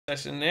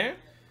session there.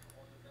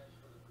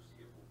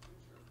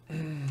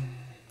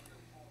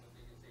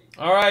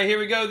 All right, here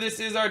we go. This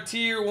is our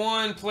Tier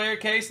 1 player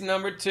case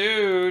number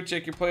 2.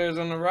 Check your players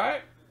on the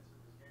right.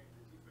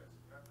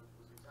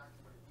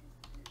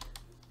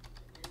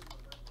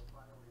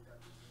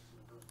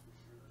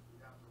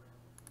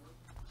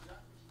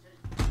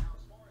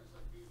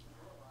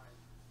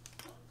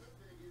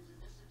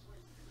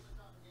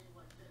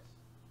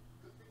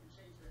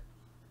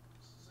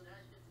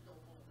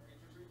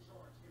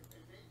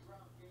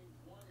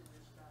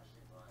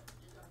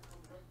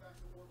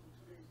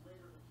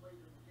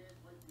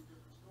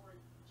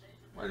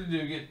 What did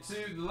you do? Get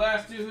the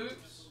last 2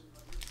 hoops?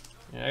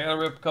 Yeah, I gotta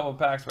rip a couple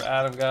packs for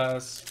Adam,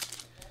 guys.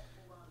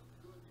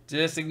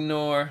 Just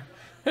ignore.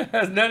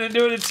 Has nothing to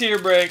do with a tier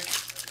break.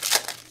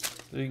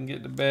 So you can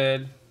get to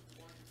bed.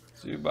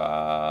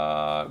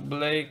 Zubac,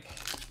 Blake.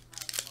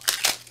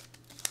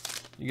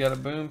 You got a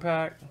boom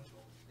pack?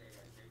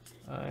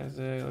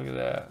 Isaac, look at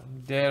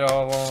that. Dead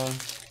all along.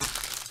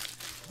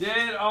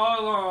 Dead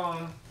all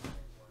along.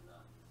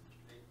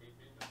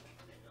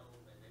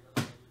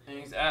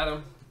 Thanks,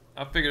 Adam.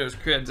 I'll figure those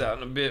creds out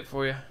in a bit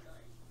for you.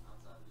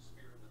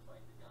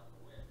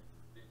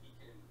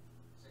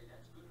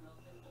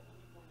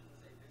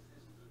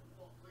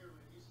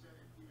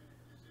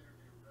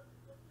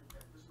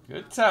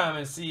 Good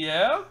timing,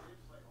 CL.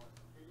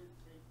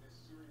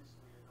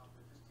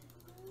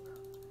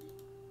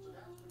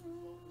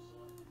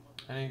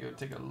 I need to go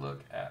take a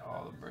look at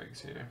all the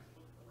breaks here.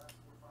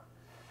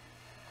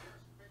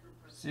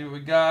 See what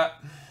we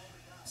got.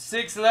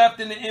 6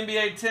 left in the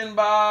NBA 10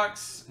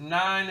 box,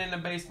 9 in the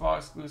baseball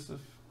exclusive.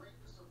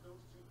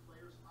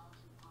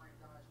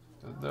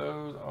 So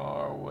those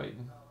are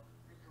waiting.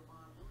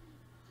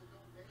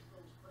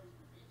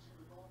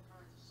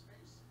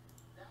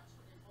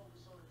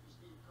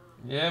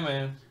 Yeah,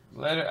 man.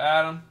 Later,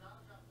 Adam.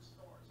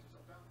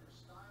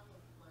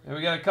 And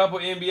we got a couple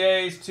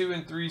NBAs, 2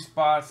 and 3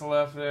 spots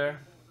left there.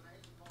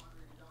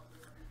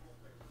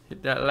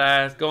 Hit that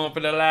last, going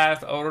for the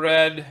last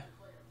red.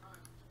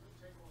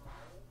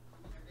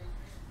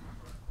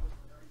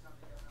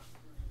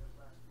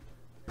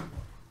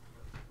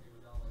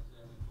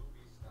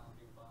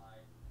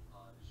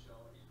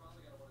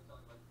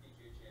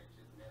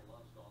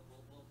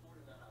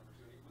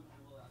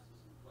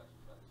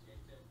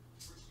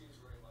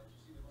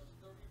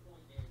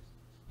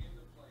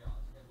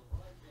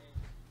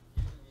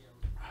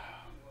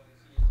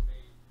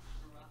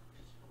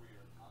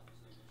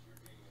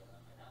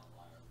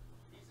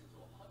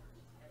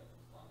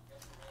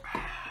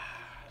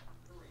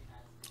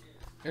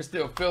 There's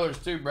still fillers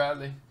too,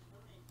 Bradley.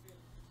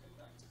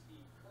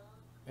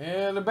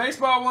 Yeah, the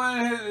baseball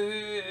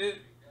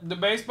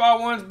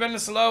one's been the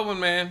slow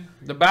one, man.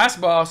 The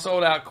basketball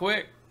sold out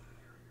quick.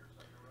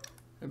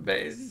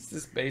 It's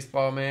just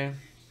baseball, man.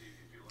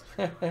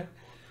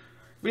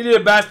 We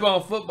did basketball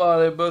and football.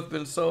 They've both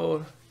been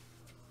sold.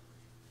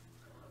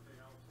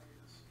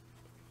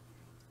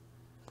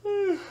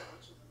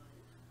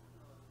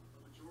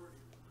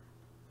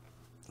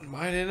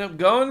 Might end up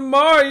going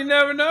tomorrow. You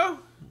never know.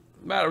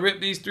 About to rip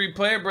these 3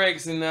 player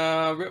breaks and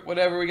rip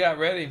whatever we got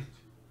ready.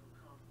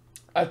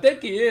 I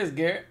think he is,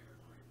 Garrett.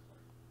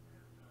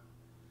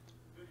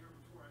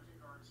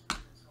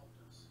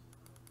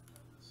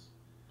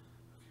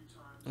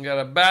 We got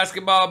a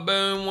basketball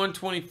boom.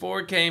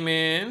 124 came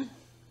in.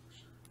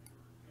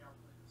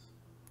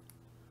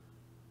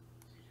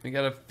 We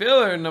got a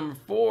filler. Number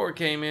 4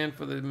 came in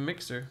for the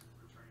mixer.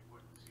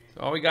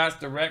 So all we got is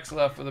directs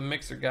left for the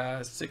mixer,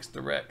 guys. 6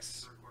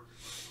 directs.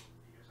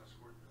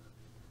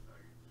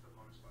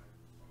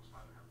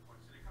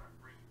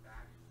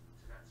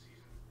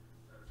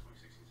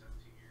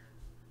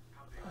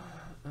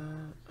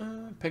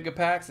 Pick a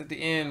packs at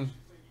the end.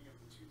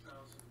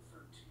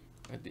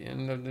 At the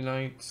end of the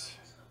night.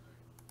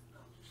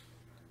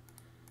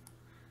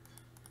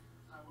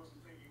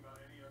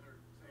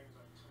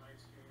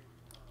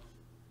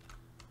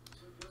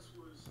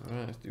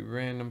 Alright, let's do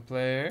random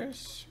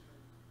players.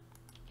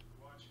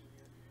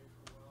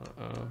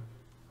 Uh-oh.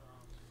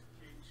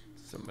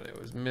 Somebody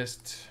was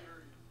missed.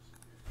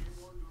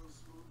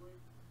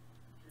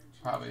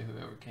 Probably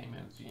whoever came in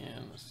at the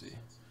end. Let's see.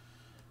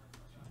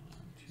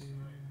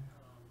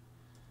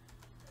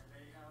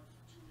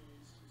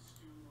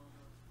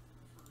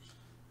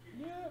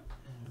 Yep,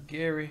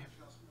 Gary.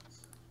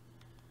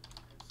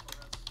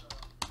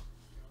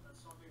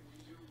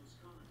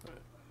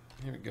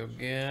 Here we go,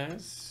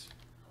 guys.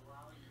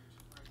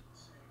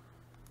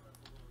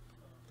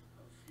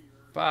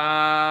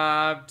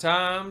 5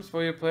 times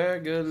for your player.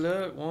 Good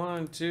luck.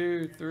 1,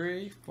 2,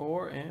 3,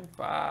 4, and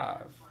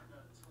 5.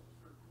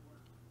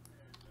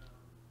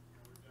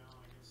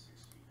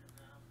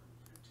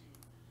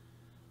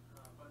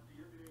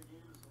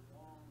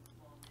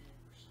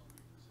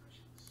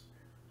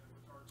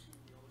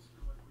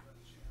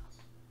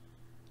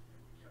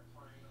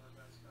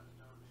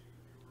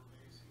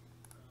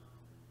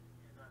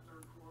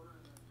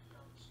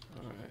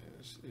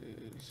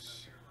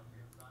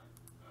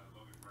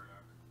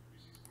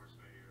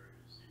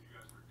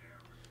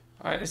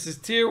 All Alright, this is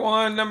tier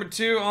 1, number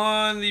 2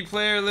 on the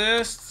player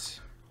list.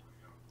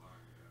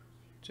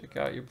 Check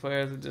out your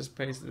players. I just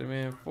pasted them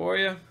in for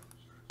you.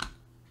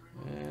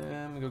 And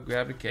I'm going to go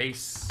grab the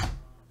case.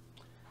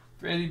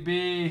 Freddie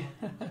B.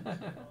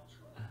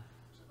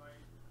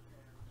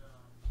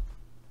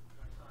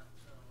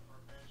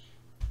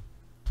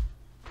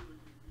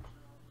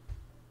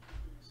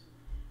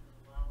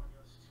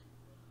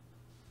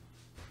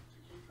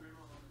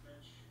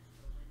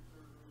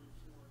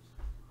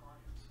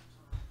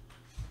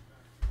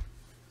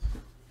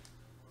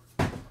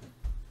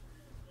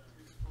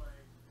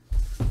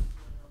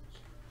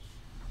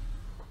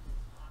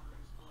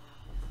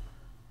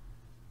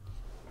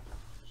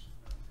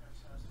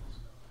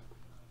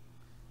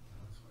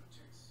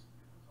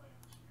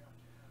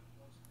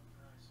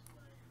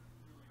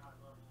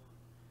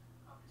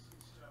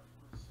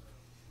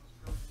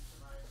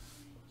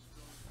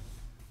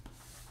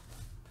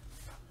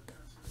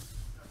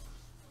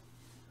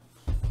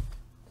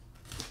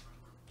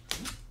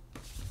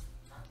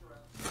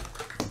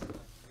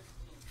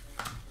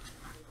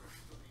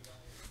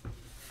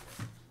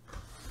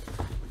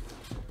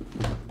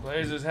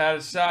 Blazers had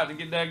a shot to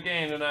get that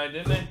game tonight,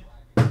 didn't they?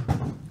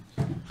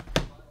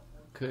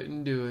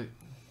 Couldn't do it.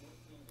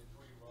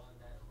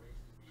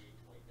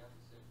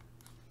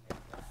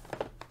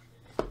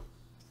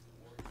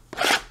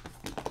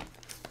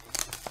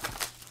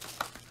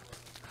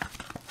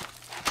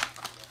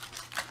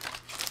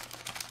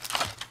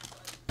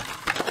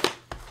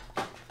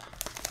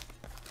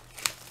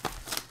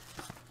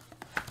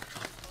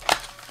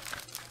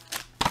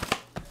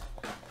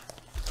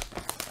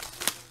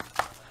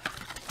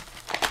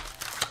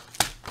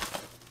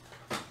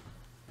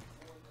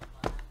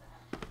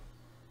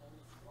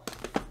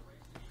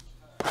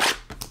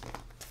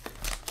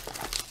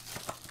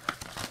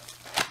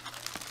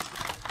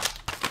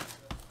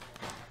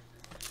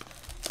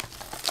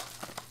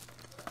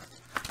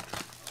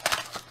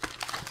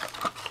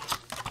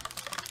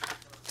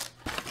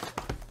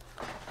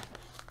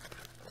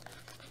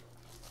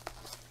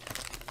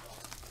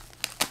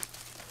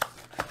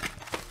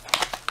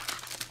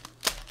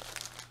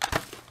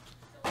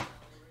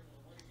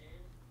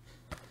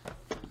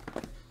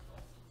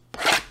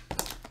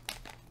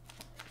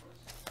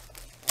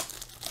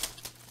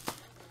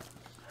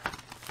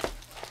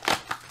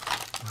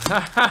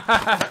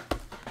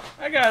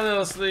 I got a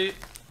little sleep.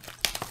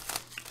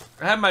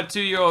 I had my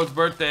 2-year-old's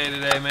birthday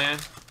today, man.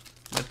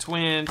 My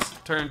twins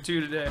turned 2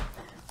 today.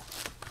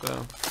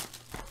 So,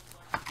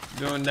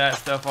 doing that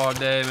stuff all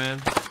day,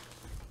 man.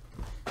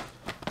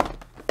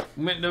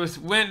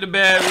 Went to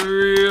bed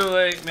real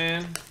late,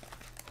 man.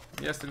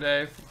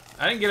 Yesterday.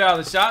 I didn't get out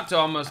of the shop till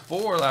almost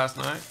 4 last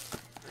night.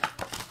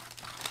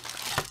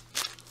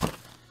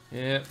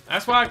 Yeah,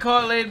 that's why I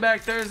call it laid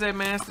back Thursday,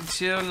 man. It's the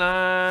chill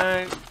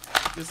night.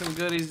 Get some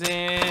goodies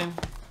in.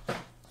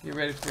 Get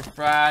ready for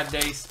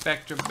Friday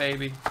Spectra,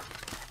 baby.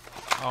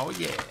 Oh,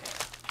 yeah.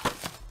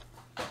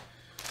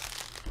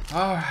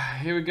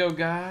 Alright, here we go,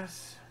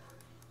 guys.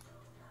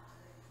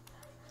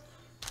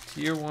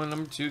 Tier 1,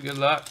 number 2. Good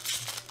luck.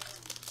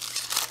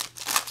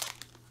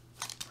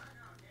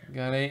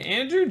 Got a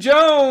Andrew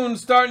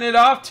Jones starting it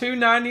off,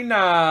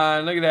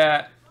 $2.99. Look at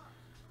that.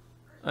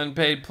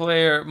 Unpaid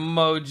player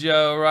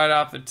mojo right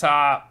off the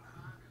top.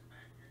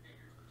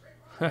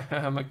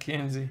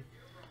 McKenzie.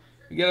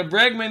 We got a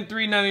Bregman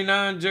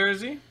 $3.99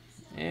 jersey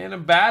and a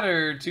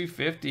batter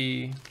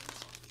 $2.50.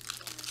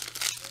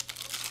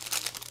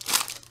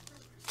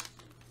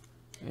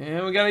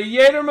 And we got a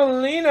Yadier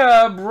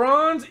Molina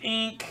bronze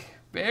ink,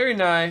 very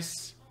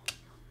nice.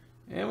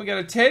 And we got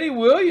a Teddy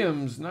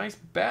Williams, nice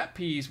bat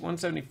piece,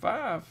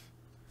 $175.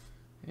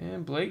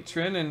 And Blake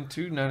Treinen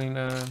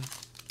 $2.99.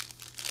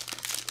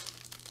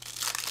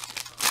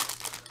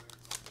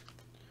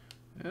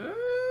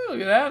 Oh,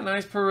 look at that.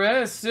 Nice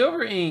Perez.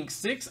 Silver ink.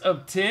 6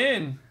 of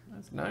 10.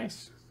 That's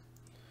nice.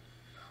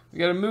 We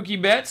got a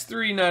Mookie Betts,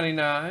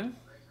 $3.99.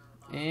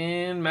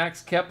 And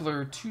Max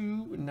Kepler,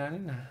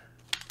 $2.99.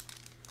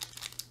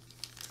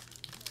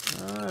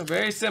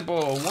 Very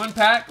simple. 1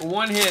 pack,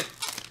 1 hit.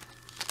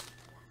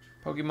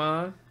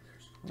 Pokemon.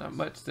 Not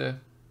much to...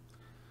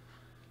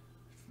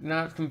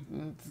 Not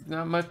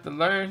much to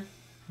learn.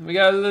 We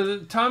got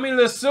a Tommy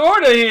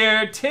Lasorda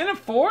here. 10 of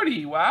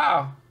 40.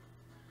 Wow.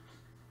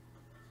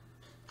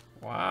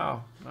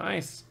 Wow,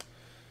 nice.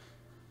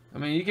 I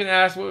mean, you can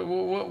ask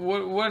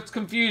what's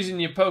confusing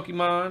you,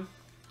 Pokemon.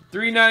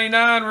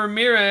 $3.99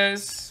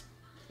 Ramirez,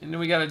 and then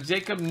we got a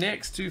Jacob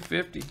Nix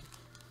 $2.50.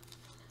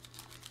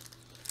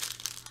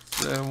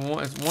 So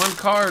it's 1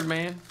 card,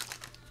 man.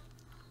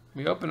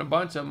 We opened a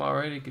bunch of them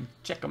already. You can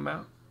check them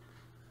out.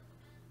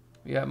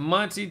 We got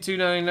Muncy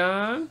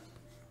 $2.99.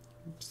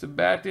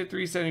 Sabathia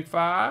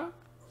 $3.75.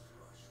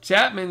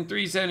 Chapman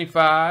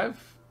 $3.75,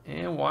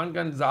 and Juan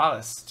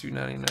Gonzalez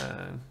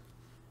 $2.99.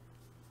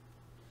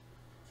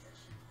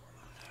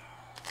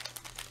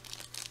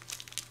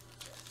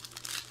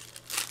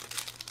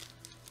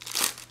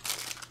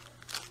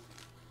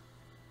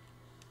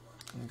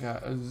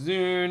 Got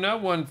Ozuna,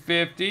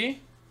 $150.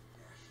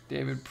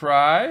 David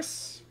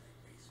Price.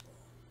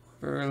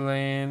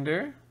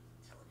 Verlander.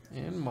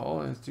 And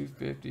Mullins,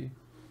 250.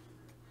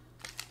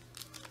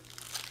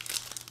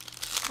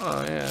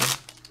 Oh, yeah.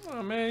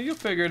 Oh, man, you'll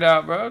figure it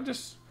out, bro.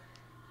 Just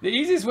the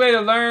easiest way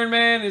to learn,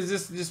 man, is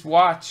just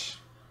watch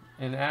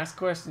and ask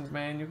questions,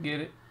 man. You'll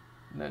get it.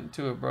 Nothing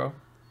to it, bro.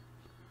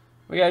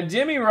 We got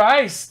Jimmy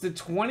Rice, to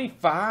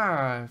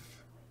 25.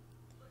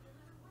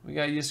 We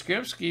got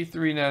Yastrzemski,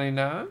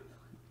 $3.99.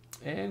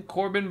 And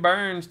Corbin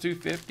Burns,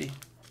 $2.50.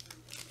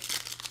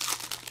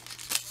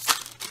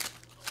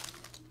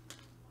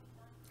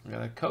 We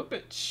got a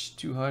Kopech,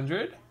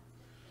 200.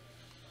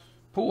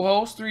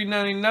 Pujols,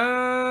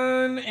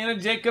 $3.99. And a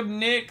Jacob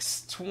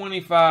Nix,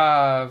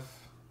 25.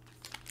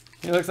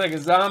 He looks like a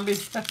zombie.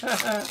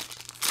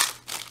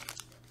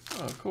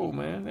 Oh, cool,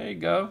 man. There you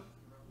go.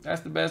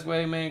 That's the best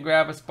way, man.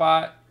 Grab a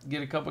spot,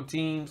 get a couple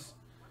teams.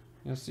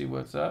 You'll see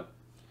what's up.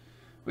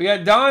 We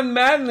got Don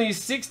Mattingly,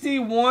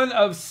 61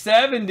 of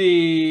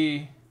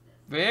 70.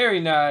 Very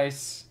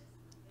nice.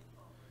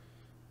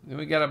 Then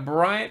we got a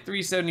Bryant,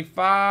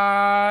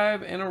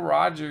 375. And a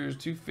Rogers,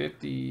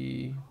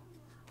 250.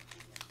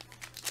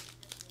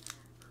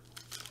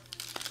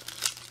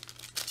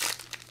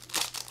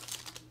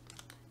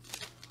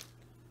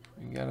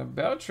 We got a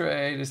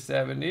Beltre to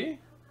 70.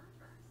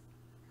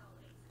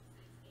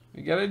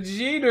 We got a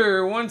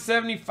Jeter,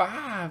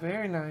 175.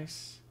 Very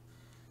nice.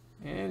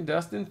 And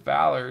Dustin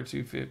Fowler,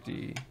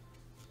 250.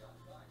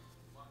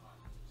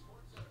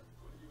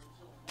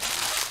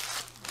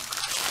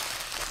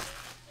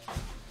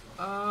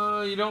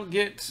 You don't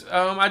get...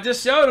 I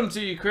just showed them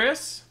to you,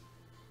 Chris.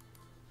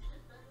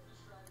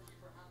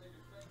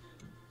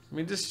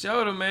 We just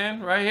showed them,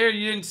 man. Right here,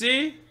 you didn't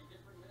see?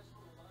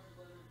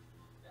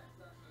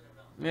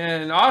 Yeah,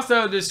 and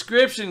also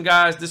description,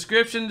 guys.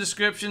 Description.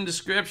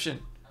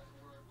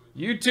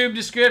 YouTube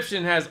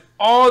description has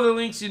all the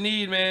links you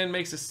need, man.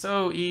 Makes it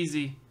so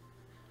easy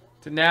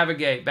to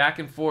navigate back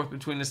and forth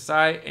between the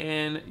site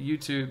and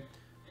YouTube.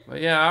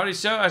 But yeah,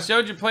 I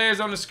showed you players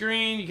on the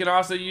screen. You can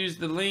also use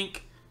the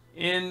link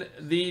in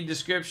the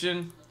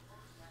description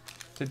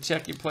to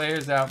check your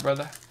players out,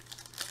 brother.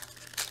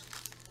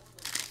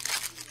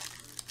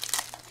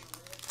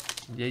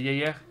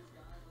 Yeah.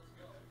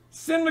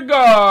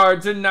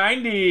 Syndergaard to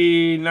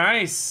 90.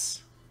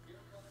 Nice.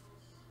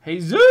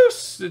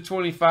 Jesus to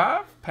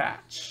 25.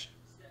 Patch.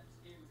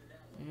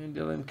 And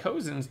Dylan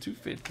Cousins,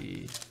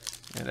 250.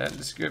 Yeah, that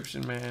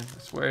description, man.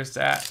 That's where it's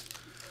at.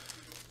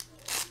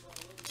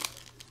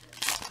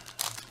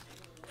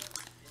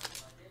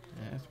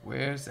 That's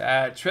where it's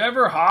at.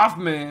 Trevor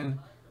Hoffman,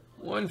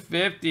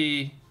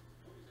 150.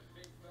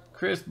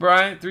 Chris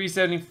Bryant,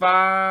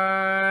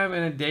 375.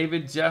 And a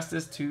David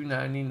Justice,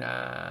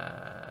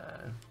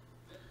 299.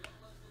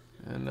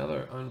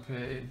 Another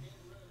unpaid.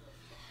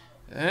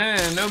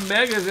 And no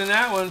megas in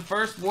that one.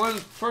 First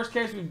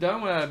case we've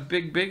done without a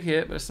big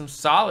hit, but some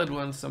solid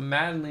ones, some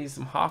Mattingly,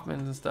 some Hoffmans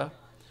and stuff.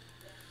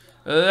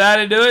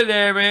 That'll do it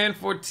there, man,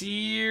 for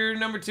tier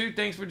number 2.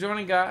 Thanks for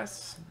joining,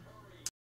 guys.